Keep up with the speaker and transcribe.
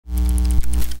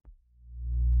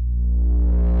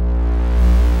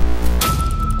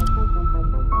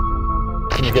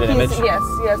get an image?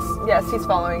 Yes, he's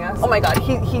following us. Oh my god,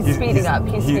 he's speeding up.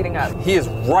 He's speeding up. He is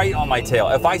right on my tail.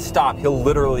 If I stop, he'll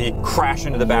literally crash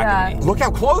into the back of me. Look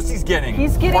how close he's getting.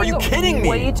 He's getting Are you kidding me?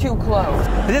 Way too close.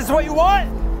 This is what you want?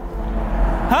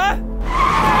 Huh?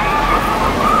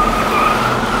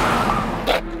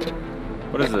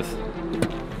 What is this?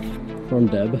 From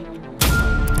Deb.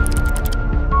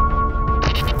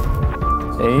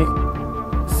 8,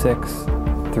 6,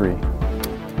 3.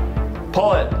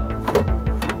 Pull it.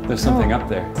 There's something up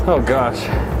there. Oh gosh,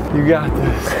 you got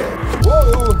this.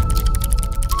 Whoa!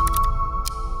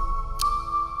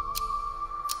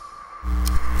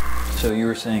 So you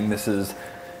were saying this is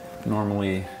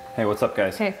normally, hey, what's up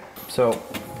guys? Hey. So,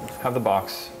 have the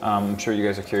box. I'm sure you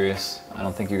guys are curious. I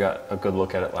don't think you got a good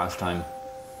look at it last time.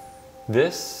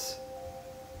 This,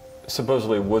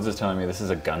 supposedly Woods is telling me this is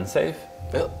a gun safe?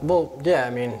 Well, yeah, I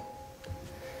mean,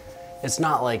 it's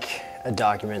not like a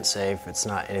document safe, it's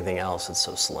not anything else, it's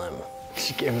so slim.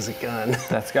 She gave us a gun.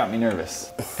 That's got me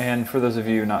nervous. And for those of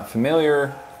you not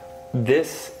familiar,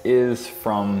 this is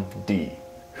from D,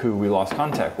 who we lost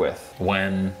contact with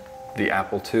when the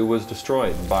Apple II was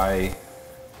destroyed by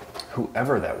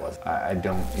whoever that was. I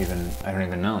don't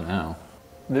even know now.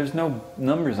 There's no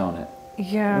numbers on it.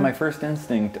 Yeah. My first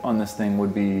instinct on this thing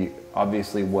would be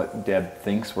obviously what Deb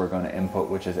thinks we're going to input,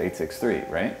 which is 863,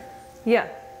 right? Yeah.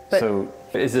 But so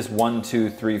is this 1, 2,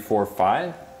 3, 4,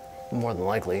 5? More than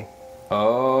likely.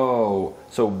 Oh,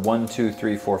 so 1, 2,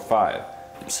 3, 4, 5.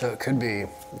 So it could be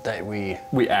that we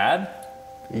add?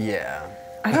 Yeah.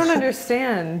 I don't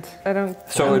understand.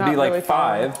 So it would be like really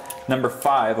 5, number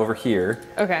 5 over here.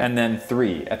 Okay. And then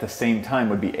 3 at the same time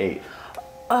would be 8.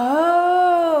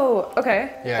 Oh,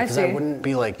 okay. Yeah, because that wouldn't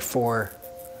be like 4,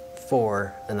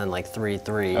 4, and then like 3,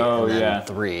 3, and then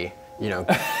 3. You know,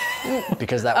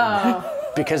 because that would,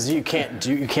 because you can't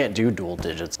do dual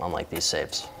digits on like these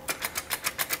safes.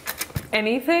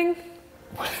 Anything?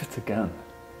 What if it's a gun?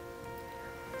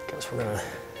 Guess we're gonna.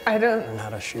 I don't learn how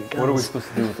to shoot guns. What are we supposed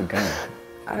to do with a gun?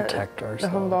 Protect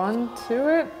ourselves. Hold on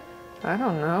to it? I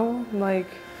don't know. Like.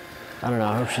 I don't know.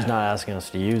 I hope she's not asking us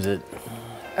to use it.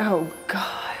 Oh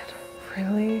God,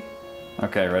 really?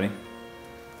 Okay, ready?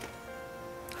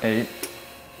 8,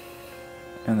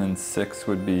 and then 6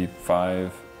 would be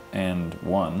 5 and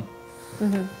 1,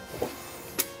 and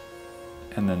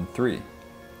then 3.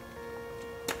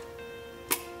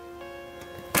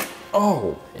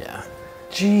 Oh, yeah.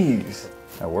 Jeez,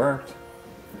 that worked.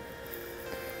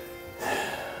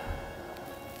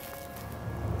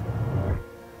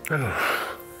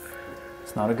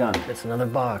 It's not a gun. It's another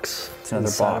box. It's another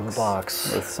inside box, of a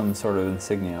box with some sort of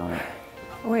insignia on it.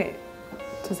 Wait,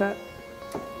 does that?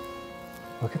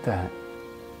 Look at that.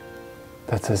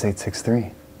 That says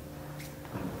 863.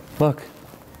 Look,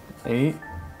 8,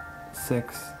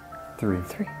 6, 3.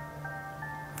 3.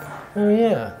 Oh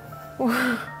yeah.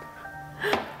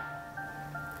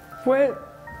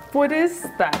 What is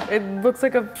that? It looks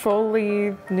like a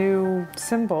fully new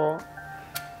symbol.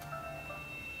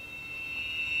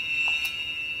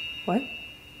 What?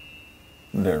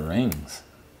 They're rings.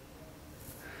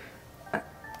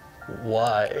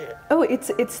 Why? Oh,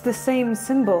 it's the same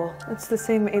symbol. It's the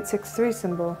same 863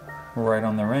 symbol. Right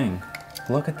on the ring.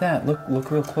 Look at that. Look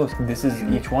real close. This is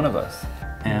each one of us.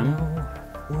 M.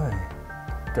 Why?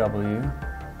 W.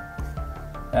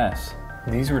 S.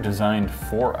 These were designed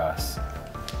for us.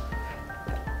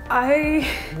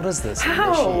 What is this?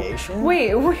 How? Initiation?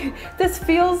 Wait. This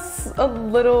feels a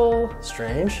little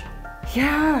strange.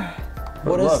 Yeah.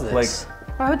 What is this?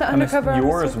 Why would the undercover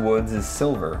yours, officer... Woods, is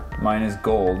silver. Mine is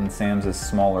gold, and Sam's is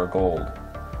smaller gold.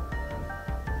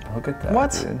 Look at that,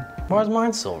 what? Dude. Why is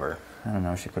mine silver? I don't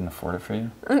know. She couldn't afford it for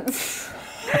you.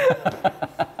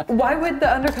 Why would the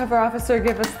undercover officer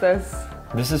give us this?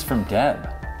 This is from Deb.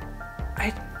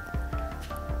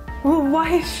 Well,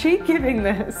 why is she giving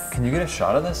this? Can you get a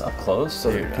shot of this up close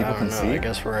so that people can see? I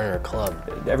guess we're in her club.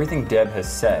 Everything Deb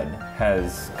has said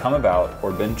has come about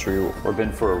or been true or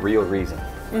been for a real reason.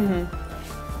 It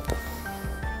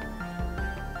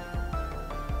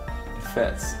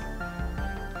fits.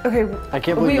 Okay. I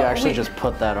can't believe you actually just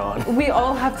put that on. We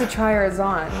all have to try ours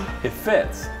on. It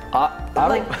fits.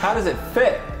 Like, how does it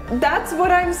fit? That's what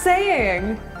I'm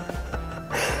saying.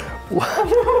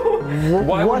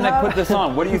 Why wouldn't I put this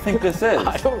on? What do you think this is?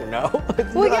 I don't know.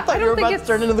 Well, I thought you were about to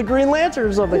turn into the Green Lantern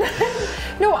or something.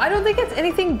 No, I don't think it's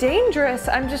anything dangerous.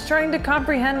 I'm just trying to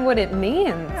comprehend what it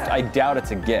means. I doubt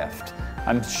it's a gift.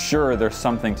 I'm sure there's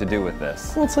something to do with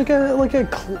this. Well, it's like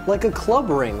a club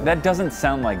ring. That doesn't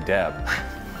sound like Deb.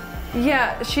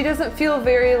 Yeah, she doesn't feel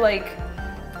very like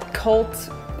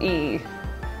cult-y.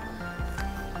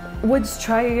 Woods,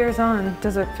 try yours on.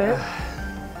 Does it fit?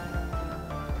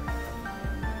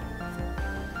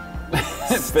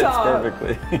 fits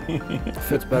perfectly.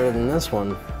 Fits better than this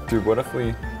one. Dude, what if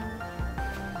we...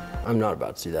 I'm not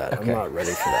about to do that. Okay. I'm not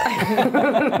ready for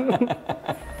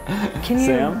that. Can you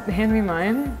Sam? hand me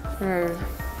mine? Or...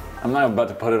 I'm not about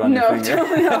to put it on your finger.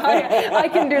 No, I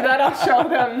can do that. I'll show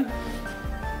them.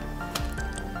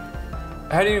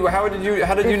 How did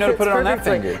you know to put it on that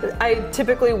perfectly. finger? I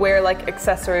typically wear like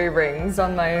accessory rings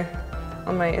on my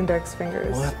index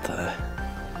fingers. What the?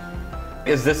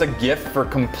 Is this a gift for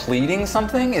completing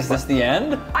something? Is this the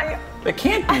end? It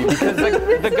can't be, because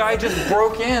the guy just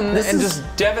broke in and just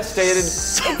devastated.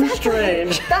 So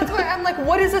strange. That's why I'm like,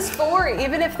 what is this for?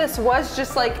 Even if this was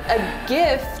just like a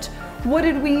gift, what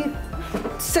did we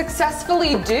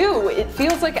successfully do? It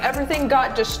feels like everything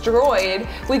got destroyed.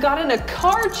 We got in a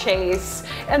car chase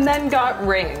and then got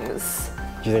rings.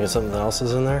 Do you think something else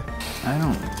is in there? I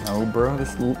don't know, bro.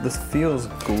 This feels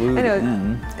glued I know.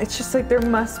 in. It's just like there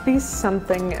must be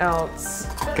something else.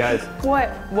 Guys. What?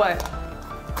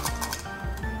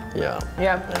 Yeah.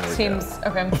 Yeah, seems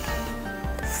okay.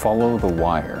 Follow the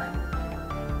wire.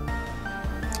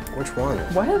 Which one?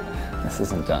 What? This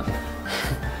isn't done.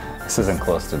 This isn't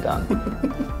close to done.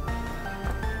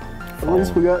 At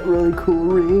least we got really cool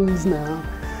rings now.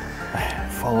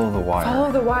 Follow the wire.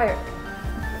 Follow the wire.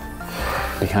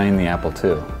 Behind the Apple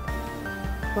II.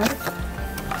 What?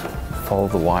 Follow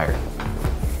the wire.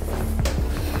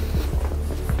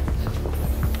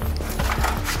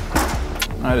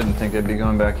 I didn't think I'd be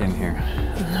going back in here.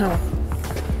 No.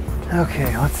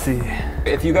 Okay, let's see.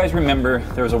 If you guys remember,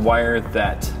 there was a wire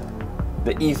that,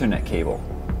 the Ethernet cable,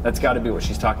 that's got to be what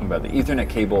she's talking about. The Ethernet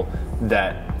cable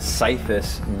that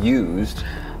Hi5 used,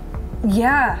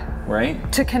 Yeah.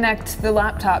 right? To connect the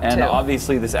laptop And to.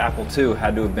 obviously this Apple II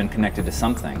had to have been connected to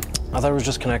something. I thought it was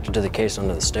just connected to the case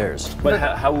under the stairs. But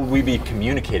how would we be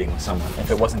communicating with someone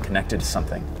if it wasn't connected to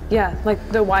something? Yeah, like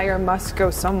the wire must go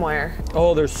somewhere.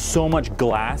 Oh, there's so much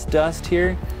glass dust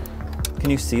here. Can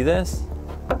you see this?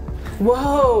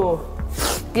 Whoa.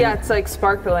 Yeah, it's like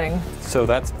sparkling. So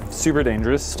that's super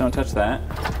dangerous. Don't touch that.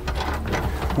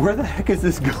 Where the heck is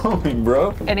this going,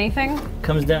 bro? Anything?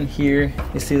 Comes down here.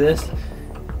 You see this?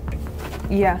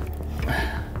 Yeah.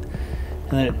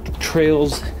 And then it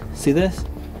trails. See this?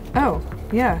 Oh,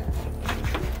 yeah.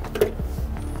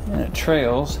 And it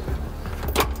trails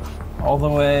all the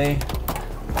way.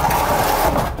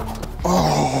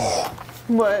 Oh,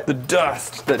 What? the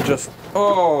dust that just,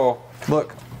 oh.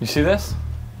 Look, you see this?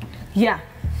 Yeah.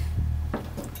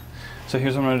 So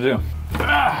here's what I'm gonna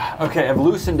do. Okay, I've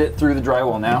loosened it through the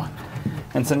drywall now.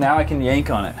 And so now I can yank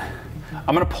on it.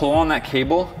 I'm gonna pull on that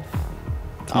cable.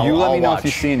 You let me know if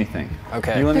you see anything.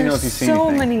 Okay. You let me know There's if you see so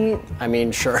anything. many I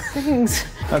mean, sure. things.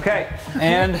 Okay,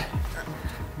 and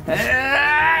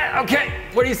okay,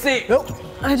 what do you see? Nope.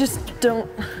 I just don't.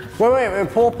 Wait,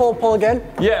 pull again.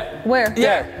 Yeah. Where?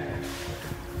 Yeah.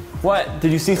 What?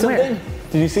 Did you see something? Where?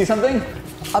 Did you see something?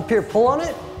 Up here, pull on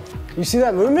it. You see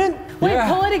that movement? Wait, Yeah.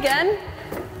 pull it again.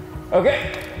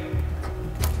 Okay.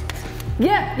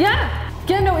 Yeah, yeah.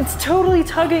 Yeah, no, it's totally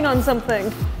tugging on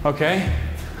something. Okay.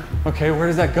 Okay, where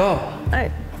does that go?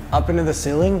 Up into the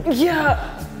ceiling? Yeah.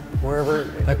 Wherever.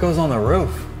 That goes on the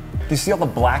roof. Do you see all the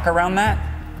black around that?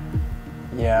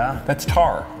 Yeah. That's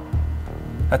tar.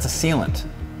 That's a sealant.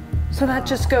 So that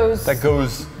just goes That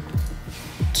goes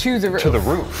to the roof. to the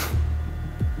roof.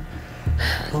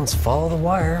 Let's follow the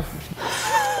wire.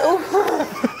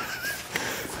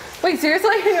 Wait,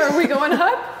 seriously? Are we going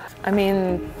up? I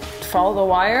mean, follow the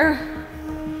wire?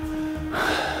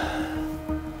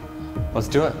 Let's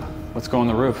do it. Let's go on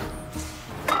the roof.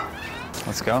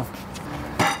 Let's go.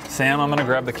 Sam, I'm gonna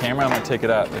grab the camera. I'm gonna take it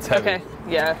out. It's heavy. Okay,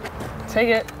 yeah. Take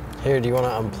it. Here, do you want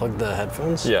to unplug the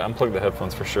headphones? Yeah, unplug the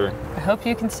headphones for sure. I hope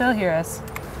you can still hear us.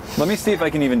 Let me see if I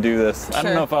can even do this. I don't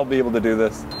Sure. know if I'll be able to do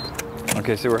this.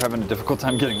 Okay, so we're having a difficult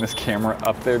time getting this camera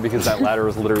up there because that ladder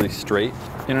is literally straight.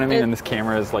 You know what I mean? And this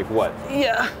camera is like, what?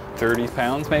 Yeah. 30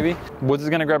 pounds maybe? Woods is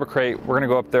gonna grab a crate. We're gonna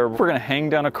go up there. We're gonna hang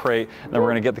down a crate, and then we're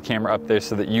gonna get the camera up there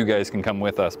so that you guys can come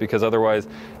with us, because otherwise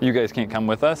you guys can't come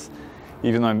with us,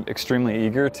 even though I'm extremely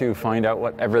eager to find out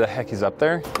whatever the heck is up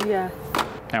there. Yeah.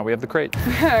 Now we have the crate.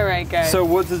 All right, guys. So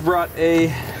Woods has brought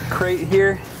a crate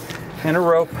here and a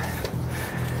rope.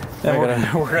 And we're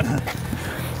gonna,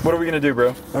 what are we gonna do,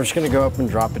 bro? I'm just gonna go up and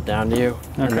drop it down to you.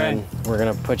 And Okay. then we're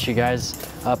gonna put you guys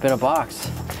up in a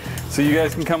box. So you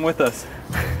guys can come with us.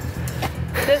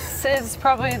 This is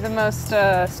probably the most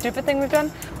stupid thing we've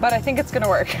done, but I think it's gonna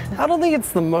work. I don't think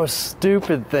it's the most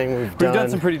stupid thing we've done. We've done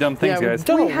some pretty dumb things, yeah, guys. We've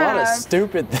done We a lot of have.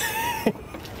 stupid things.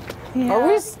 Yeah. Are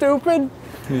we stupid?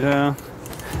 Yeah.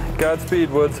 Godspeed,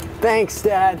 Woods. Thanks,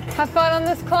 Dad. Have fun on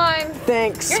this climb.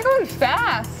 Thanks. You're going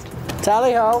fast.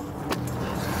 Tally ho.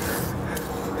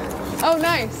 Oh,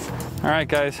 nice. All right,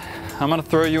 guys, I'm gonna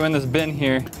throw you in this bin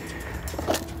here.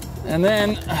 And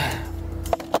then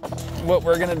what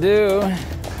we're gonna do,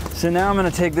 so now I'm gonna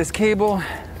take this cable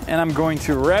and I'm going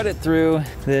to route it through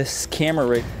this camera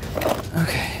rig.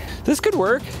 Okay, this could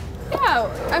work. Yeah,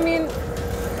 I mean,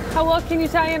 how well can you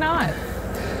tie a knot?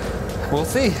 We'll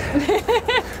see.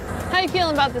 How you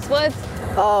feeling about this, Woods?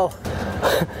 Oh,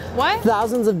 What?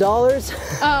 thousands of dollars.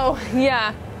 Oh,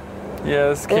 yeah. Yeah,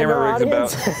 this camera rig's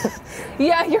about.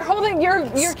 Yeah,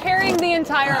 you're carrying the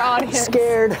entire audience.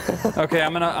 Scared. Okay,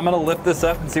 I'm gonna lift this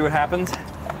up and see what happens.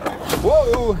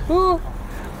 Whoa! Ooh.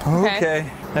 Okay,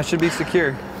 that should be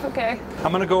secure. Okay.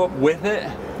 I'm gonna go up with it.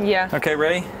 Yeah. Okay,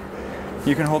 ready?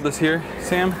 You can hold this here,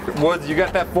 Sam. Woods, you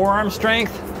got that forearm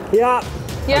strength? Yeah.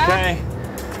 Yeah?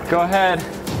 Okay, go ahead.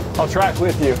 I'll track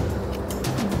with you.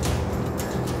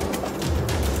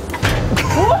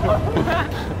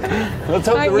 Let's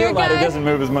hope the real You're ladder good. doesn't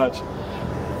move as much.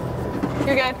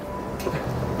 You're good.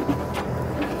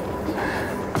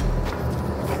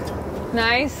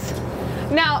 Nice.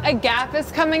 Now a gap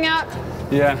is coming up.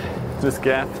 Yeah, this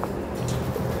gap.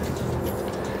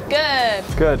 Good.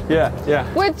 Good, yeah,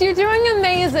 yeah. Woods, you're doing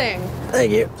amazing.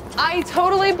 Thank you. I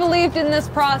totally believed in this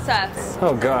process.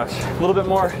 Oh gosh, a little bit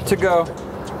more to go.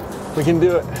 We can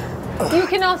do it. You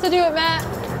can also do it, Matt.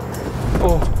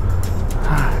 Oh.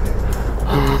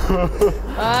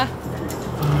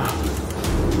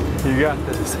 You got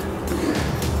this.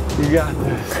 You got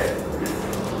this.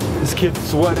 This kid's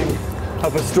sweating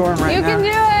up a storm right You now. can do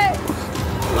it.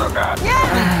 Oh God.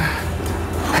 Yeah.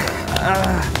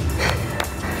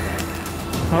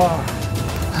 Oh.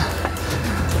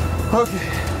 Okay.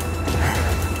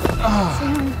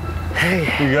 Hey,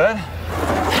 You good?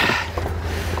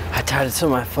 I tied it to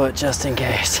my foot just in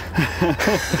case.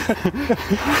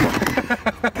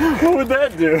 What would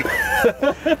that do?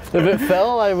 If it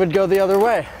fell, I would go the other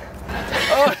way.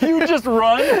 Oh, you just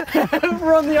run?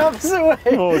 Run the opposite way.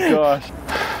 Oh gosh.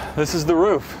 This is the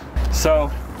roof.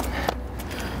 So,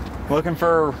 looking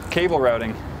for cable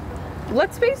routing.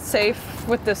 Let's be safe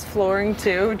with this flooring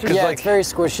too. Just Yeah, like- it's very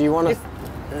squishy. You want to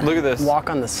Look at this. walk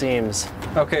on the seams.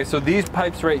 Okay, so these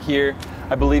pipes right here,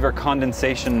 I believe are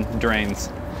condensation drains.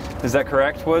 Is that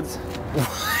correct, Woods?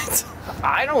 What?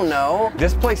 I don't know.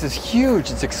 This place is huge,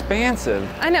 it's expansive.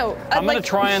 I know. I'm gonna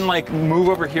try and like move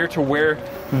over here to where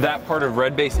that part of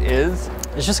Red Base is.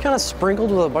 It's just kind of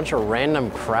sprinkled with a bunch of random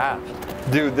crap.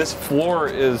 Dude, this floor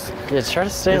is, Yeah, try to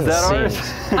stay on is the that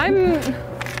ours? seams.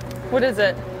 What is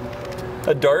it?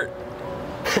 A dart?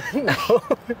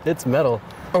 It's metal.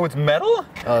 Oh, it's metal?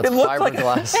 Oh, it's it looks like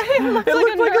fiberglass. It looks it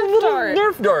like looks a like a Nerf little dart.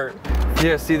 Nerf dart.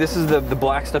 Yeah, see, this is the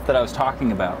black stuff that I was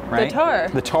talking about, right? tar.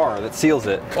 The tar that seals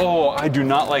it. Oh, I do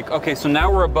not like, okay, so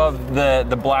now we're above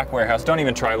the black warehouse. Don't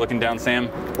even try looking down, Sam.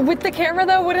 With the camera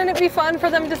though, wouldn't it be fun for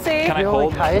them to see? Can I feel like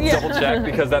hold, heights? double check,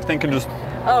 because that thing can just,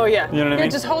 Oh yeah. You know what I Here,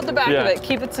 mean? just hold the back Yeah. of it.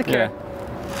 Keep it secure.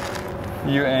 yeah.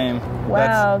 You aim.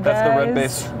 Wow, that's the Red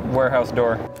guys. Base warehouse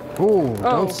door. Ooh, Oh.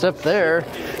 don't step there.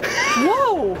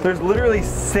 Whoa! There's literally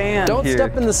sand Don't here.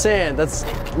 step in the sand. That's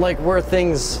like where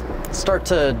things start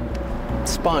to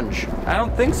sponge. I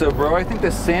don't think so, bro. I think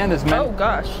the sand is meant. Oh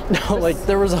gosh. No, like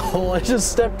there was a hole I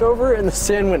just stepped over and the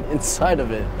sand went inside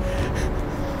of it.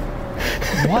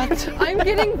 What? I'm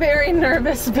getting very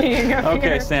nervous being up Okay,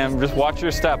 here. Sam, just watch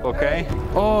your step, okay?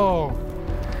 Oh,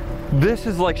 this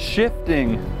is like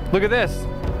shifting. Look at this.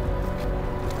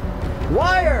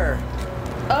 Wire!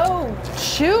 Oh,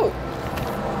 shoot.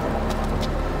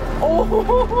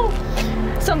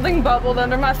 Oh, something bubbled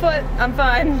under my foot. I'm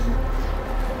fine.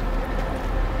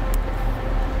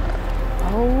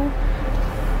 Oh.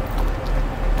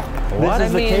 What? This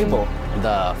is the mean- cable.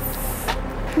 The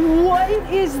What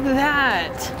is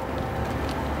that?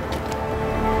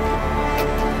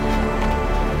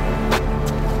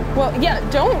 Well, yeah,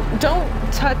 don't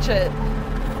touch it.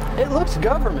 It looks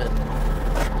government.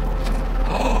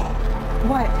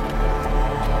 What?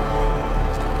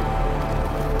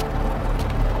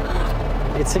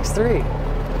 863.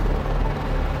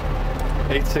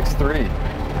 863.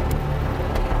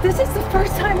 This is the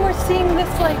first time we're seeing this,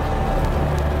 like,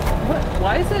 what?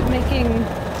 Why is it making?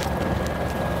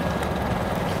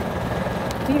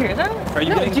 Do you hear that? Are you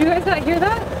no, getting- do you guys not hear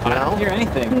that? I don't hear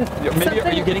anything. Maybe are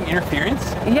Something- you getting interference?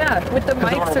 Yeah, with the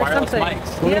Because of mics our or wireless something.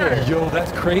 mics. Yeah. Yo,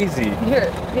 that's crazy.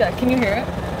 Here, yeah, can you hear it?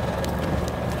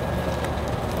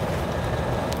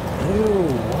 Ooh,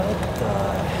 what the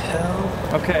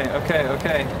hell?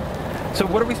 Okay. So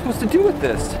what are we supposed to do with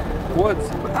this? Woods,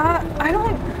 I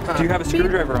don't. do you have a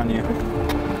screwdriver on you?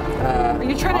 Are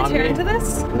you trying to on tear me? into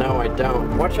this? No, I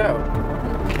don't. Watch out.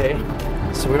 Okay.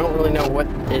 So we don't really know what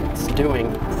it's doing.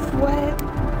 What?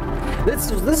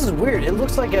 This is weird. It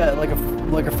looks like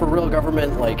a for real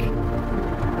government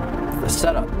a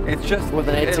setup. It's just with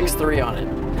an 863 on it.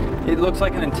 It looks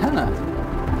like an antenna.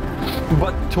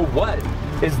 But to what?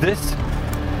 Is this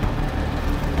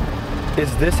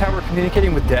how we're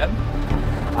communicating with Deb?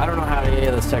 I don't know how any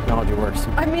of this technology works.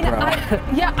 I mean,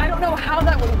 I don't know how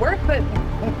that would work, but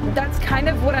that's kind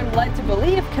of what I'm led to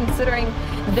believe, considering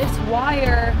this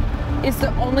wire is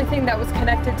the only thing that was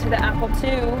connected to the Apple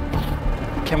II.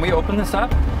 Can we open this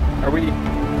up? Are we?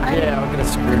 Yeah, I'll get a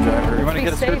screwdriver. You want to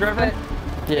get a screwdriver?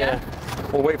 Yeah.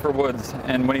 We'll wait for Woods,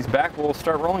 and when he's back, we'll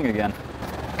start rolling again.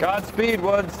 Godspeed,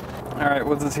 Woods. All right,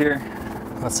 Woods is here.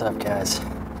 What's up, guys?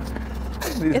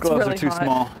 These gloves are too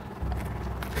small.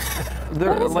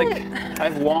 They're like, I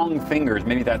have long fingers.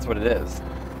 Maybe that's what it is.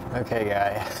 Okay,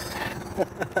 guy.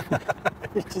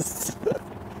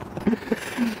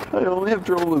 I only have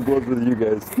trouble with gloves with you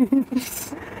guys.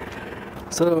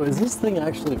 So, is this thing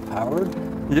actually powered?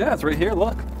 Yeah, it's right here.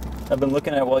 Look. I've been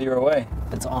looking at it while you were away.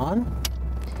 It's on?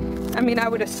 I mean, I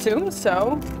would assume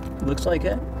so. Looks like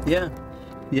it. Yeah.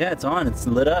 Yeah, it's on. It's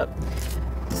lit up.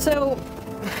 So,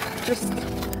 just,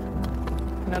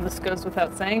 I know this goes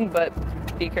without saying, but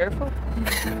be careful.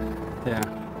 Yeah.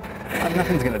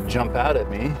 Nothing's gonna jump out at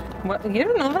me. What? You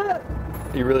don't know that?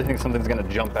 You really think something's gonna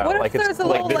jump out? What if like there's it's a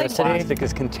like little, this plastic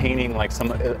is containing like some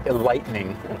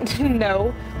lightning.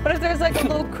 No. What if there's like a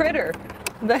little critter?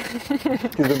 He's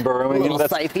been burrowing. A little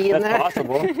siphey in there? That's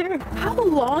possible. How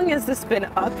long has this been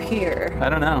up here? I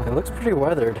don't know. It looks pretty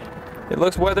weathered. It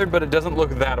looks weathered, but it doesn't look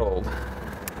that old.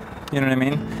 You know what I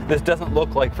mean? This doesn't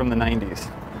look like from the 90s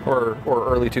or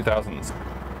early 2000s.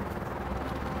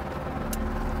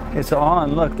 It's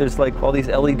on. Look, there's like all these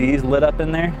LEDs lit up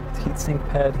in there. It's heatsink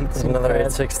pad, heatsink There's another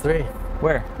pad. 863.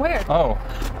 Where? Where? Oh.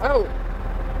 Oh.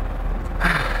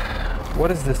 What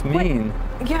does this mean?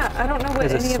 Yeah, I don't know what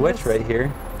There's any a of switch this... right here.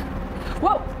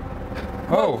 Whoa.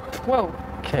 Oh. Whoa.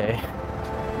 Okay.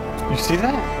 You see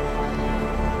that?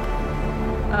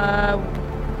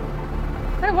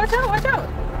 Hey, watch out, watch out.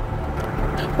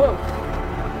 Whoa.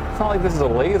 It's not like this is a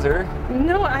laser.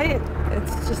 No,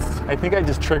 it's just... I think I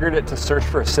just triggered it to search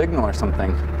for a signal or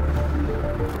something.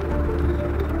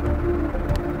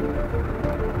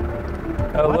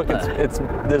 Oh, look,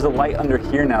 there's a light under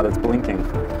here now that's blinking.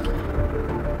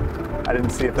 I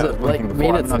didn't see if that was blinking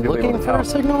before. Mean it's looking for a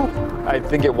signal? I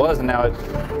think it was, and now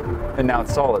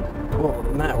it's solid. Well,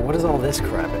 Matt, what is all this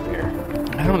crap in here?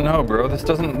 I don't know, bro. This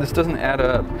doesn't add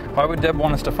up. Why would Deb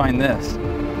want us to find this?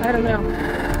 I don't know.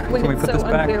 When Can we it's put so this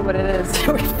back? unclear what it is.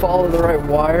 Did we follow the right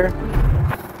wire?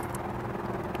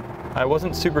 I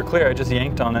wasn't super clear. I just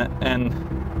yanked on it, and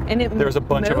there was a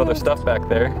bunch of other stuff back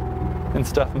there, and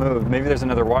stuff moved. Maybe there's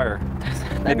another wire.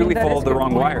 Maybe we followed the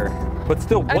wrong wire. But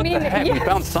still, what the heck? Yes. We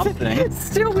found something.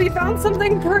 Still, we found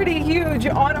something pretty huge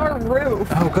on our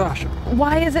roof. Oh gosh.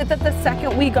 Why is it that the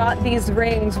second we got these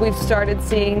rings, we've started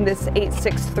seeing this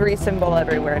 863 symbol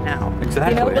everywhere now?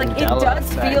 Exactly. You know, like it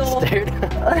does feel...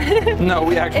 No,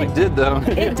 we actually did though.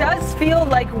 It does feel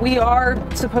like we are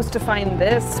supposed to find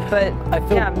this, but I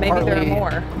feel yeah, maybe there are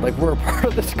more. Like we're a part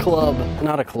of this club.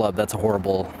 Not a club, that's a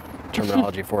horrible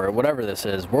terminology for it. Whatever this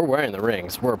is, we're wearing the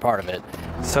rings. We're a part of it.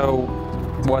 So,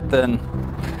 what then?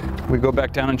 We go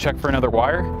back down and check for another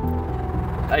wire?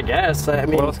 I guess. I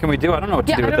mean, what else can we do? I don't know what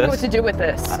to do with this. I don't know what to do with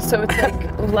this. So it's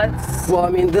like, let's... Well, I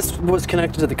mean, this was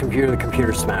connected to the computer. The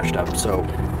computer's smashed up, so...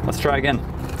 Let's try again.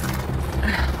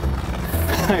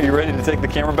 Are you ready to take the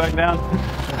camera back down?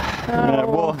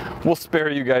 We'll spare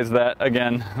you guys that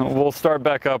again. We'll start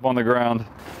back up on the ground.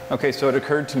 Okay, so it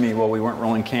occurred to me while we weren't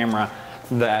rolling camera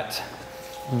that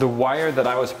the wire that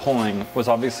I was pulling was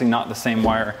obviously not the same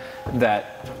wire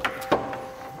that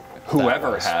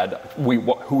whoever had,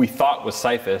 who we thought was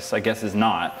Hi5, I guess is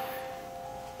not.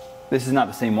 This is not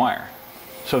the same wire.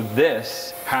 So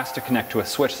this has to connect to a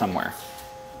switch somewhere.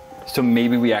 So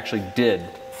maybe we actually did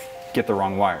get the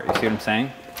wrong wire. You see what I'm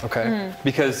saying? Okay.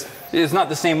 Because it's not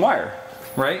the same wire,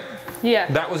 right?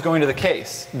 Yeah. That was going to the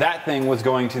case. That thing was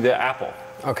going to the Apple.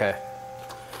 Okay.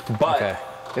 But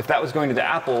if that was going to the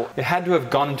Apple, it had to have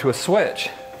gone to a switch.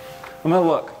 I'm gonna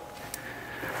look.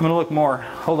 I'm gonna look more.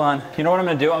 Hold on. You know what I'm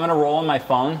gonna do? I'm gonna roll on my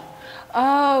phone.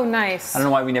 Oh, nice. I don't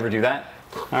know why we never do that.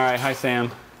 All right, hi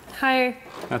Sam. Hi.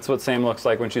 That's what Sam looks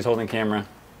like when she's holding camera. In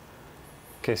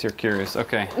case you're curious.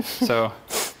 Okay, so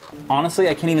honestly,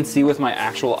 I can't even see with my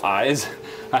actual eyes.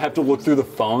 I have to look through the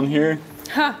phone here.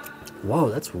 Huh. Whoa,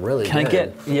 that's really Can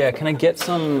good. can I get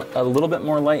a little bit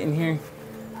more light in here?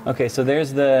 Okay, so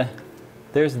there's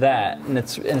that, and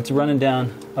it's running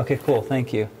down. Okay, cool,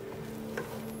 thank you.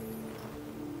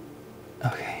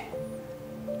 Okay.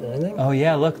 Anything? Oh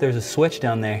yeah, look, there's a switch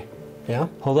down there. Yeah?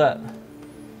 Hold up.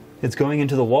 It's going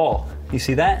into the wall. You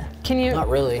see that? Can you? Not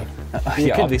really.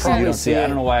 Yeah, obviously you don't see it. I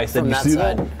don't know why I said from you that see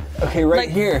side. that. Okay, right Like-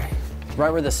 here. Right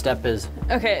where the step is.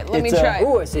 Okay, let me It's, try.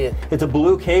 Oh, I see it. It's a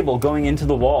blue cable going into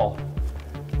the wall.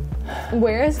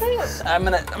 Where is it? I'm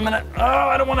gonna, oh,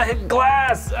 I don't want to hit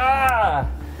glass. I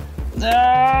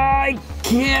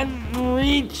can't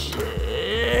reach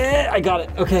it. I got it,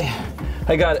 okay.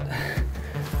 I got it.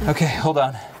 Okay, hold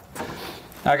on.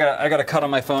 I got a cut on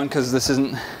my phone because this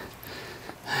isn't.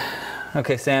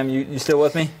 Okay, Sam, you still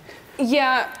with me?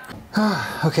 Yeah.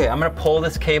 Okay, I'm gonna pull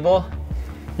this cable.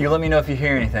 You let me know if you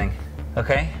hear anything,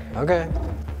 okay? Okay.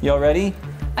 Y'all ready?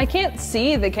 I can't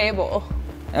see the cable.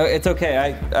 Oh, it's okay,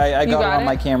 I got it on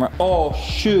my camera. Oh,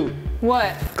 shoot.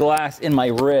 What? Glass in my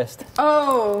wrist.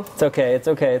 Oh. It's okay, it's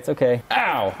okay, it's okay.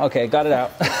 Ow! Okay, got it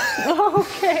out.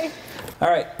 Okay. All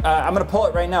right, I'm gonna pull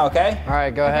it right now, okay? All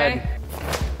right, go ahead.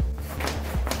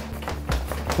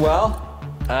 Well,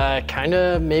 Kind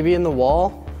of maybe in the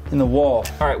wall. in the wall.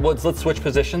 All right, Woods, let's switch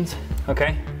positions,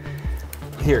 okay?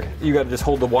 Here, you gotta just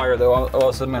hold the wire though, or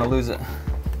else I'm gonna lose it.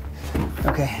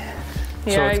 Okay.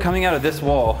 So Yeah, it's coming out of this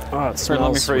wall. Oh, it Or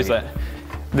let me smells phrase sweet.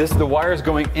 that. The wire is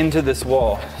going into this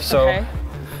wall. So Okay.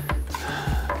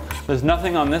 there's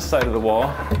nothing on this side of the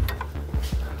wall.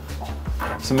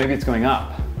 So maybe it's going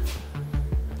up.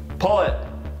 Pull it.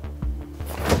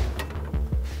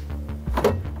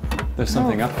 There's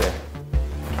something up there.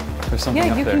 There's something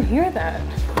Yeah, up you there. can hear that.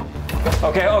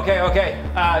 Okay.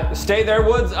 Stay there,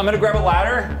 Woods. I'm gonna grab a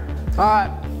ladder. All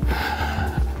right.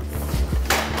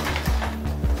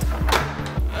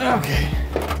 Okay.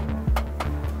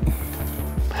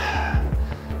 I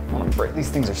want to break. These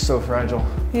things are so fragile.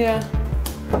 Yeah.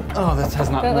 Oh, this has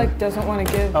not. That moved. like doesn't want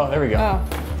to give. Oh, there we go.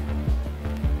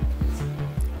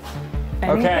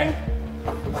 Oh. Okay.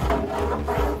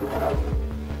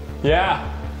 Yeah.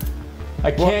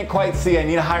 I can't quite see. I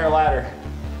need a higher ladder.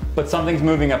 But something's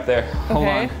moving up there. Hold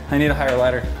Okay. on. I need a higher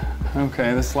ladder.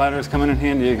 Okay, this ladder is coming in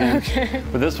handy again. Okay.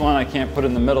 But this one I can't put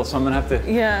in the middle, so I'm gonna have to.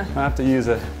 Yeah. I have to use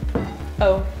it.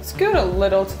 Oh, scoot a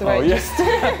little to the right. Oh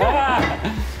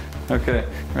yeah. Okay.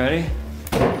 Ready?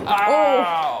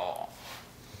 Ow!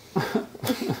 I'm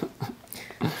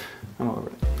over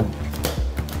it.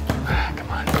 Come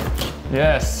on.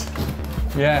 Yes.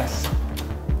 Yes.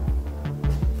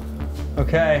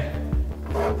 Okay.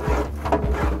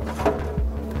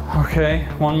 Okay,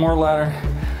 one more ladder.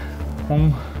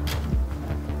 One.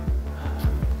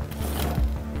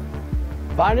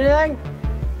 Find anything?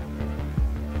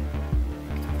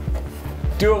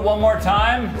 Do it one more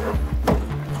time.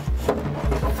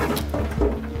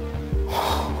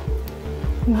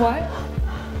 What?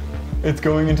 It's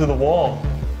going into the wall.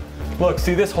 Look,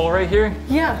 see this hole right here?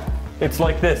 Yeah. It's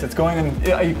like this. It's going in.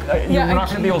 You're I not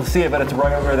going to be able to see it, but it's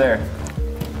right over there.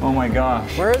 Oh my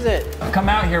gosh. Where is it? Come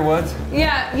out here, Woods.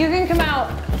 Yeah, you can come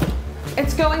out.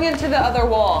 It's going into the other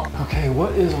wall. Okay,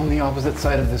 what is on the opposite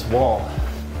side of this wall?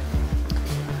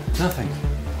 Nothing.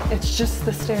 It's just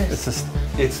the stairs.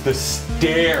 It's the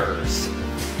stairs.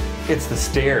 It's the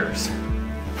stairs.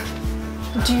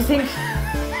 Do you think?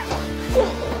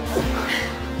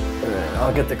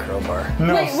 I'll get the crowbar.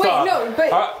 No, Wait, stop. no,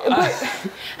 but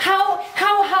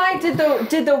how high did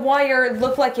the wire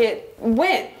look like it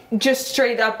went? Just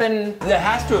straight up and. It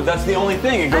has to have. That's the only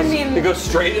thing. It goes, it goes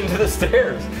straight into the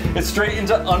stairs. It's straight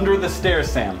into under the stairs,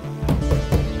 Sam.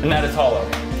 And that is hollow.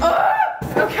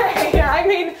 Okay, I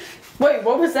mean, wait,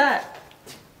 what was that?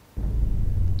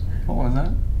 What was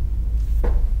that?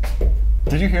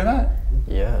 Did you hear that?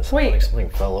 Yeah, Wait. like something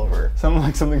fell over. Sounded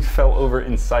like something fell over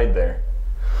inside there.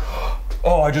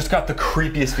 Oh, I just got the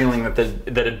creepiest feeling that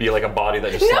it'd be like a body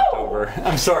that just slumped over.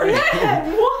 I'm sorry.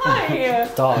 Dad, why?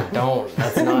 Dog, don't.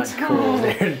 That's not cool,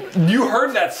 dude. You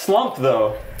heard that slump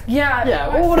though. Yeah. Yeah,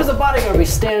 well, what is a body gonna be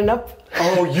standing up?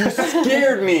 Oh, you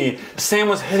scared me. Sam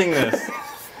was hitting this.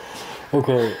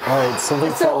 Okay, alright, something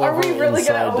So fell are over we really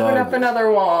inside, gonna open Doug. up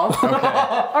another wall? Okay.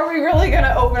 Are we really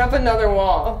gonna open up another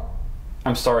wall?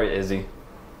 I'm sorry, Izzy.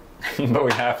 But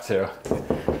we have to.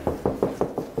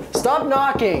 Stop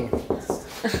knocking!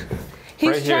 He's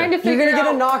Right here. trying to You're figure gonna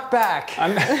get a out.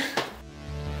 knockback.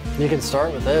 You can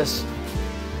start with this.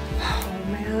 Oh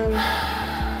man.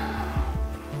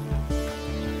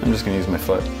 I'm just gonna use my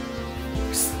foot.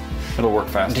 It'll work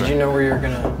faster. Did you know where you're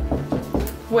gonna...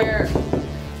 Where?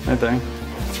 Right there.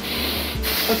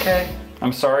 Okay.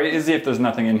 I'm sorry, Izzy, if there's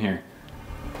nothing in here.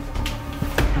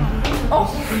 Oh.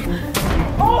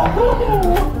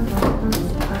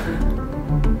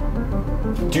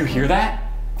 Do you hear that?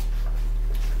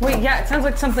 Wait, yeah, it sounds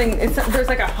like something. There's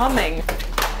like a humming.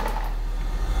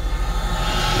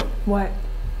 What?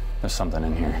 There's something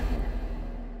in here.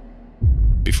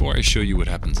 Before I show you what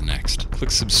happens next, click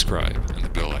subscribe and the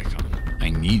bell icon. I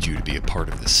need you to be a part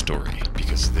of this story,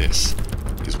 because this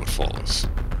is what follows.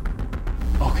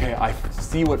 Okay, I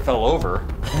see what fell over.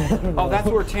 Oh, that's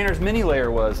where Tanner's mini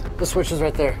layer was. The switch is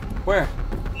right there. Where?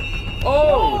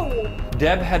 Oh!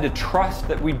 Deb had to trust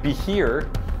that we'd be here,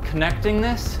 connecting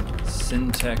this.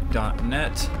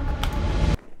 Syntech.net.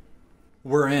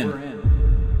 We're in.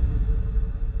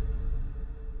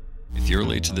 If you're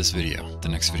late to this video, the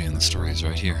next video in the story is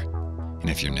right here. And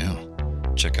if you're new,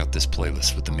 check out this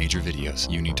playlist with the major videos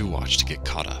you need to watch to get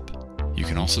caught up. You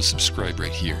can also subscribe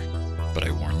right here, but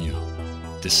I warn you,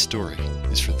 this story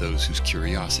is for those whose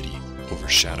curiosity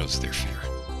overshadows their fear.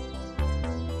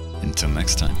 Until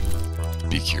next time,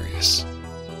 be curious.